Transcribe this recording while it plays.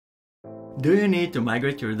Do you need to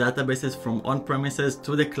migrate your databases from on-premises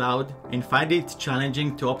to the cloud and find it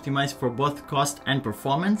challenging to optimize for both cost and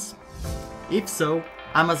performance? If so,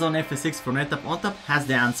 Amazon FSx for NetApp ONTAP has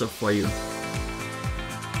the answer for you.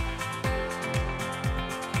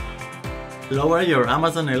 Lower your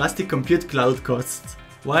Amazon Elastic Compute Cloud costs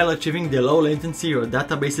while achieving the low latency your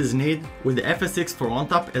databases need with the FSx for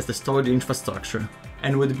ONTAP as the storage infrastructure.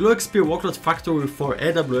 And with BlueXP Workload Factory for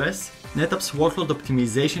AWS, NetApp's workload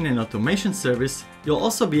optimization and automation service, you'll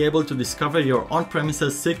also be able to discover your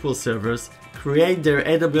on-premises SQL servers, create their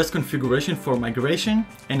AWS configuration for migration,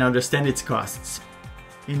 and understand its costs.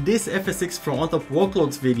 In this FSx for ONTAP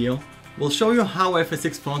workloads video, we'll show you how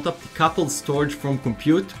FSx for ONTAP decouples storage from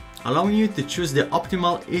compute, allowing you to choose the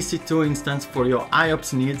optimal EC2 instance for your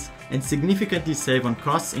IOPS needs and significantly save on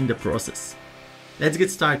costs in the process. Let's get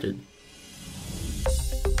started.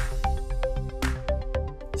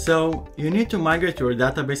 So, you need to migrate your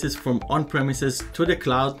databases from on-premises to the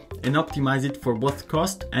cloud and optimize it for both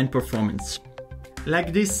cost and performance.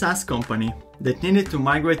 Like this SaaS company that needed to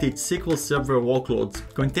migrate its SQL Server workloads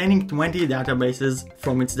containing 20 databases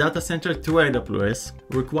from its data center to AWS,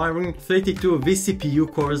 requiring 32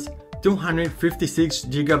 vCPU cores, 256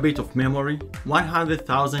 GB of memory,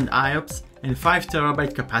 100,000 IOPS, and 5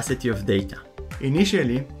 TB capacity of data.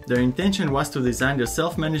 Initially, their intention was to design their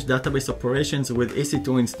self-managed database operations with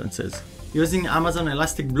EC2 instances, using Amazon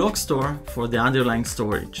Elastic Block Store for the underlying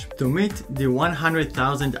storage. To meet the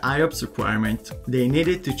 100,000 IOPS requirement, they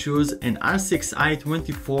needed to choose an R6i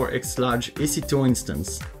 24x large EC2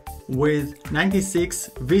 instance with 96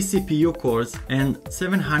 vCPU cores and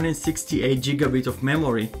 768 GB of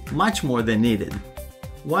memory, much more than needed.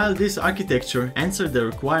 While this architecture answered the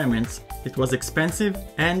requirements, it was expensive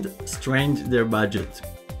and strained their budget.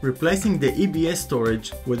 Replacing the EBS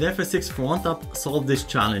storage with FSx for ONTAP solved this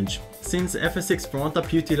challenge, since FSx for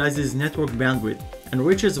ONTAP utilizes network bandwidth and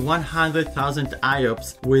reaches 100,000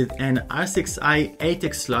 IOPS with an R6i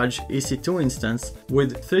 8x large EC2 instance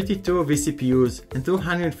with 32 vCPUs and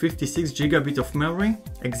 256 GB of memory,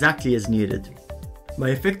 exactly as needed.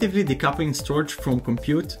 By effectively decoupling storage from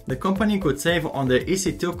compute, the company could save on their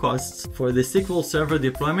EC2 costs for the SQL Server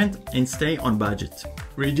deployment and stay on budget.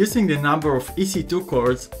 Reducing the number of EC2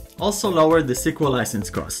 cores also lowered the SQL license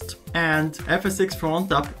cost. And FSx for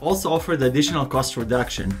ONTAP also offered additional cost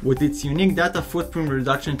reduction with its unique data footprint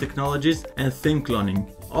reduction technologies and theme cloning.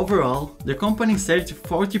 Overall, the company saved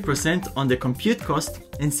 40% on the compute cost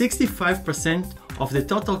and 65% of the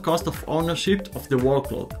total cost of ownership of the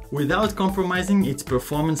workload, without compromising its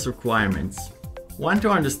performance requirements. Want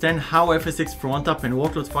to understand how FSx for ONTAP and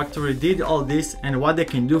Workload Factory did all this and what they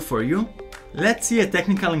can do for you? Let's see a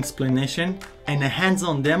technical explanation and a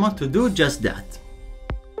hands-on demo to do just that.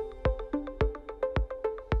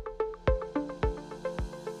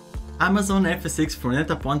 Amazon FSx for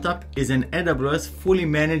NetApp ONTAP is an AWS fully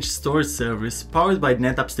managed storage service powered by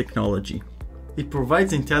NetApp's technology. It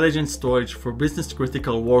provides intelligent storage for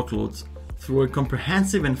business-critical workloads through a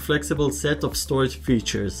comprehensive and flexible set of storage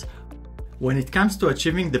features. When it comes to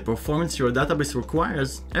achieving the performance your database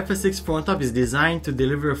requires, FSx for ONTAP is designed to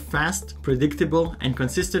deliver fast, predictable, and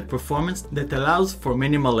consistent performance that allows for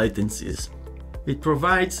minimal latencies. It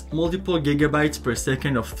provides multiple gigabytes per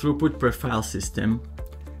second of throughput per file system,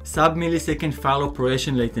 sub-millisecond file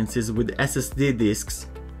operation latencies with SSD disks,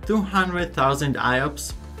 200,000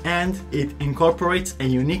 IOPS, and it incorporates a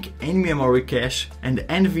unique in-memory cache and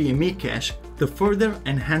NVMe cache to further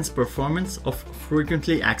enhance performance of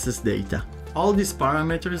frequently accessed data. All these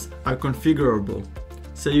parameters are configurable,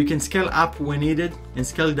 so you can scale up when needed and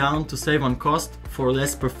scale down to save on cost for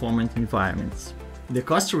less performant environments. The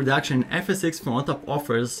cost reduction FSx for ONTAP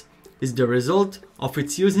offers is the result of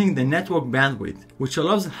its using the network bandwidth, which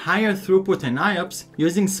allows higher throughput and IOPS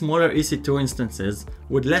using smaller EC2 instances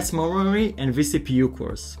with less memory and vCPU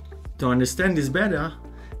cores. To understand this better,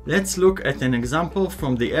 let's look at an example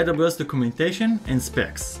from the AWS documentation and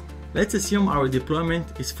specs. Let's assume our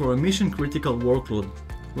deployment is for a mission-critical workload,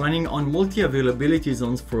 running on multi-availability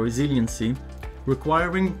zones for resiliency,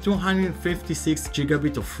 requiring 256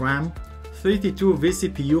 GB of RAM, 32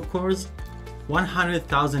 vCPU cores,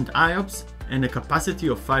 100,000 IOPS, and a capacity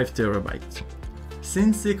of 5 TB.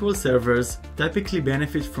 Since SQL servers typically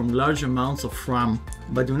benefit from large amounts of RAM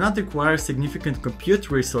but do not require significant compute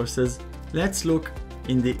resources, let's look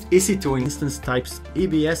in the EC2 instance types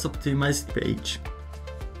EBS optimized page.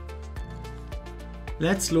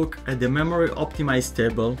 Let's look at the memory optimized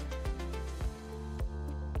table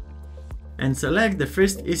and select the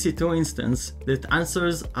first EC2 instance that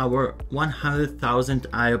answers our 100,000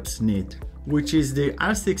 IOPS need, which is the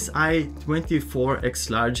R6i 24x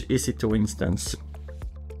large EC2 instance.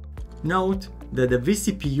 Note that the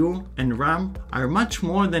vCPU and RAM are much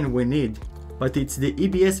more than we need, but it's the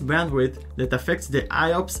EBS bandwidth that affects the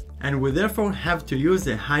IOPS, and we therefore have to use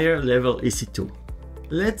a higher level EC2.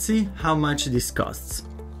 Let's see how much this costs.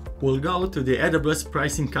 We'll go to the AWS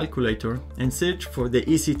pricing calculator and search for the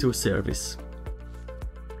EC2 service.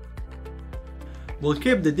 We'll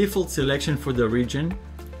keep the default selection for the region,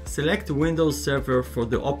 select Windows Server for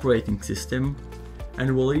the operating system,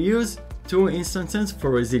 and we'll use 2 instances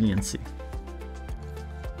for resiliency.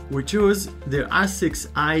 We choose the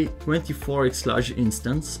R6i24X large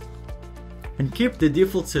instance and keep the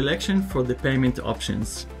default selection for the payment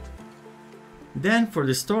options. Then for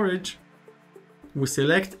the storage, we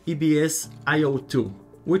select EBS IO2,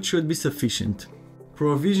 which should be sufficient.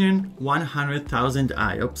 Provision 100,000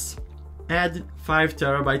 IOPS, add 5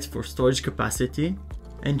 TB for storage capacity,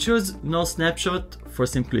 and choose no snapshot for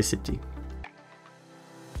simplicity.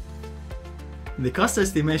 The cost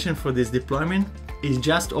estimation for this deployment is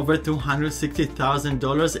just over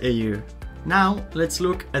 $260,000 a year. Now let's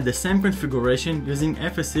look at the same configuration using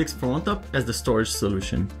FS6 for ONTAP as the storage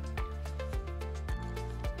solution.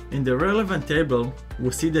 In the relevant table,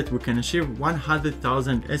 we see that we can achieve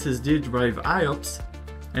 100,000 SSD drive IOPS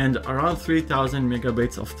and around 3,000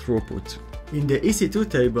 megabytes of throughput. In the EC2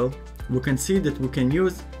 table, we can see that we can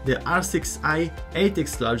use the R6i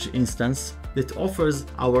 8X large instance that offers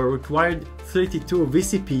our required 32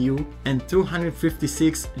 vCPU and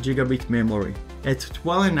 256 gigabit memory at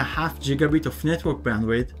 12.5 gigabit of network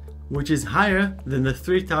bandwidth, which is higher than the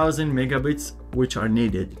 3000 megabits which are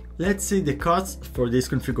needed. Let's see the costs for this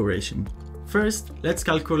configuration. First, let's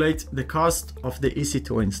calculate the cost of the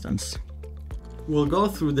EC2 instance. We'll go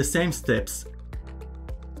through the same steps,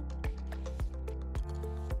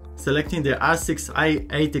 selecting the R6i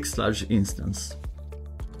 8X large instance.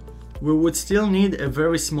 We would still need a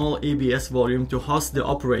very small EBS volume to host the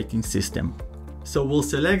operating system, so we'll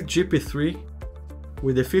select GP3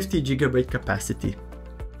 with a 50 GB capacity.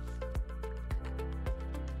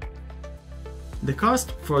 The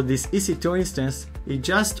cost for this EC2 instance is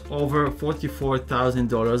just over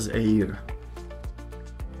 $44,000 a year.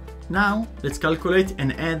 Now let's calculate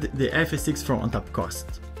and add the FS6 for ONTAP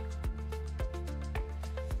cost.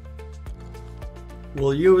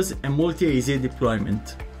 We'll use a multi-AZ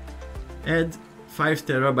deployment. Add 5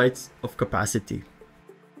 TB of capacity.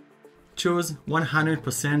 Choose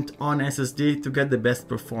 100% on SSD to get the best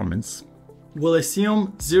performance. We'll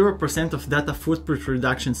assume 0% of data footprint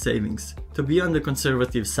reduction savings to be on the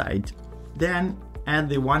conservative side. Then add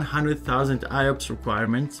the 100,000 IOPS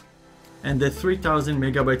requirement and the 3000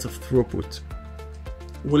 megabytes of throughput.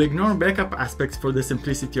 We'll ignore backup aspects for the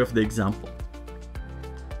simplicity of the example.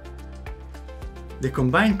 The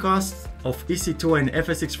combined cost of EC2 and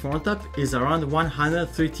FS6 for ONTAP is around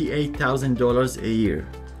 $138,000 a year,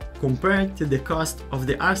 compared to the cost of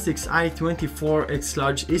the R6i24X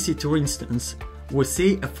large EC2 instance. We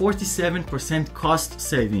see a 47% cost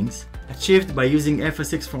savings achieved by using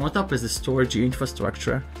FS6 for ONTAP as a storage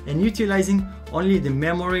infrastructure and utilizing only the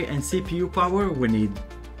memory and CPU power we need.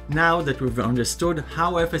 Now that we've understood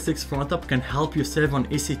how FS6 for ONTAP can help you save on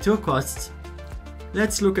EC2 costs,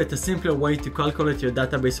 let's look at a simpler way to calculate your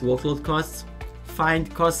database workload costs, find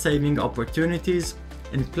cost-saving opportunities,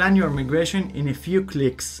 and plan your migration in a few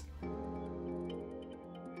clicks.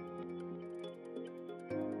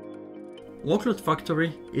 Workload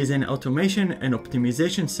Factory is an automation and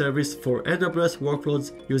optimization service for AWS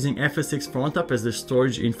workloads using FS6 for ONTAP as the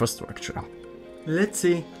storage infrastructure. Let's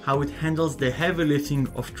see how it handles the heavy lifting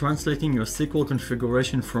of translating your SQL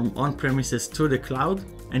configuration from on-premises to the cloud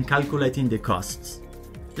and calculating the costs.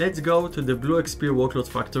 Let's go to the BlueXP Workload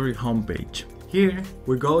Factory homepage. Here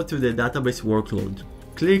we go to the database workload.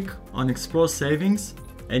 Click on Explore Savings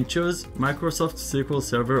and choose Microsoft SQL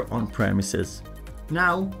Server on-premises.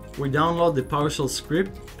 Now we download the PowerShell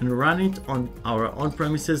script and run it on our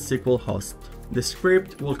on-premises SQL host. The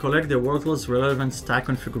script will collect the workload's relevant stack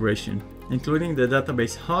configuration, including the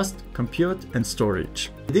database host, compute, and storage.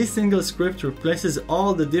 This single script replaces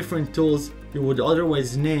all the different tools you would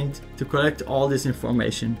otherwise need to collect all this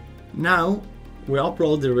information. Now we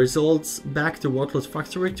upload the results back to Workload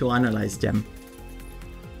Factory to analyze them.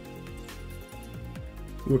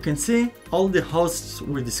 We can see all the hosts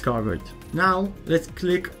we discovered. Now let's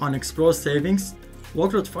click on Explore Savings.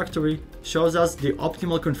 Workload Factory shows us the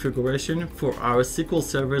optimal configuration for our SQL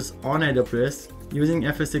servers on AWS using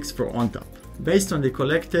FS6 for ONTAP, based on the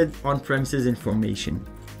collected on-premises information.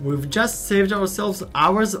 We've just saved ourselves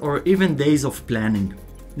hours or even days of planning.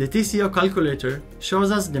 The TCO calculator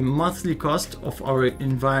shows us the monthly cost of our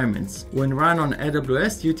environments when run on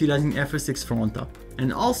AWS utilizing FS6 for ONTAP.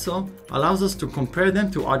 and also allows us to compare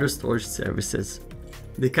them to other storage services.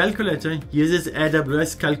 The calculator uses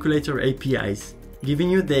AWS calculator APIs, giving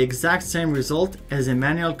you the exact same result as a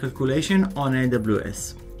manual calculation on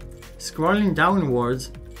AWS. Scrolling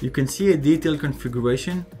downwards, you can see a detailed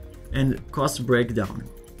configuration and cost breakdown.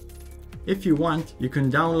 If you want, you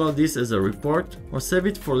can download this as a report or save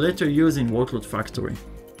it for later use in Workload Factory.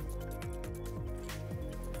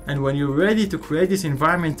 And when you're ready to create this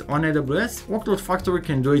environment on AWS, Workload Factory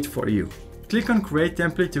can do it for you. Click on Create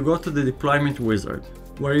Template to go to the deployment wizard,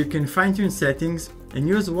 where you can fine-tune settings and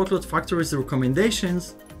use Workload Factory's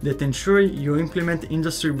recommendations that ensure you implement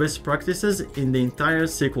industry best practices in the entire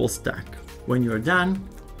SQL stack. When you're done,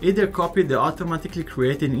 either copy the automatically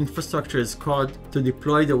created infrastructure as code to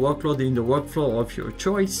deploy the workload in the workflow of your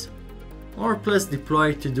choice, or press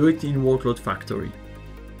deploy to do it in Workload Factory.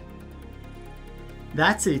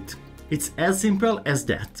 That's it. It's as simple as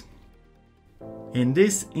that. In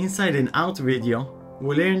this inside and out video,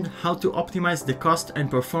 we learned how to optimize the cost and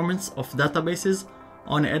performance of databases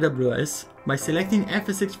on AWS by selecting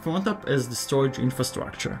FSx for ONTAP as the storage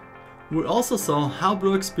infrastructure. We also saw how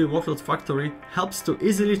BlueXP Workload Factory helps to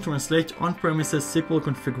easily translate on-premises SQL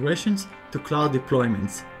configurations to cloud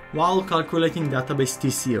deployments while calculating database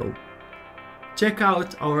TCO. Check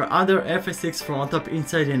out our other FSx for ONTAP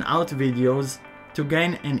inside and out videos to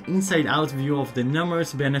gain an inside-out view of the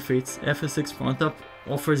numerous benefits FSx for ONTAP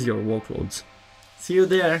offers your workloads. See you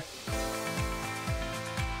there!